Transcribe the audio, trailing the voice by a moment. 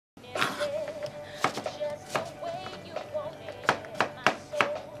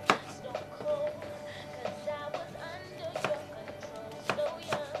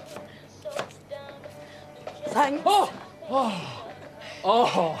Thanks. Oh! Oh!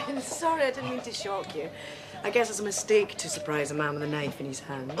 Oh! I'm sorry, I didn't mean to shock you. I guess it's a mistake to surprise a man with a knife in his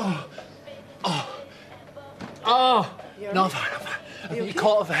hand. Oh! Oh! Oh! You're No, I'm right. fine, I'm fine. I think okay? you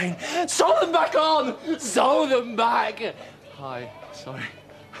caught a vein. Sew them back on! Sew them back! Hi, sorry.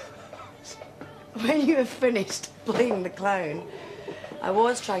 When you have finished playing the clown, I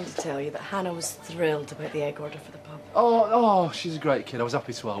was trying to tell you that Hannah was thrilled about the egg order for the pub. Oh, she's a great kid. I was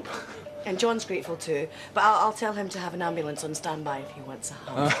happy to help. And John's grateful too, but I'll tell him to have an ambulance on standby if he wants a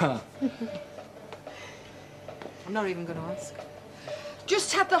hug. I'm not even going to ask.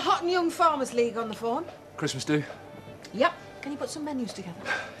 Just had the Hot and Young Farmers League on the phone. Christmas do? Yep. Can you put some menus together?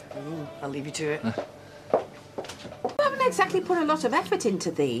 Ooh, I'll leave you to it. You haven't exactly put a lot of effort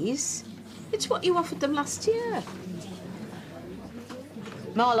into these. It's what you offered them last year.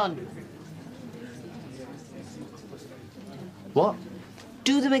 Marlon. What?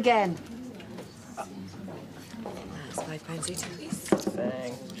 Do them again. That's £5 each, please.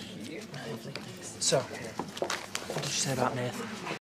 Thank you. So, what did you say about Nathan?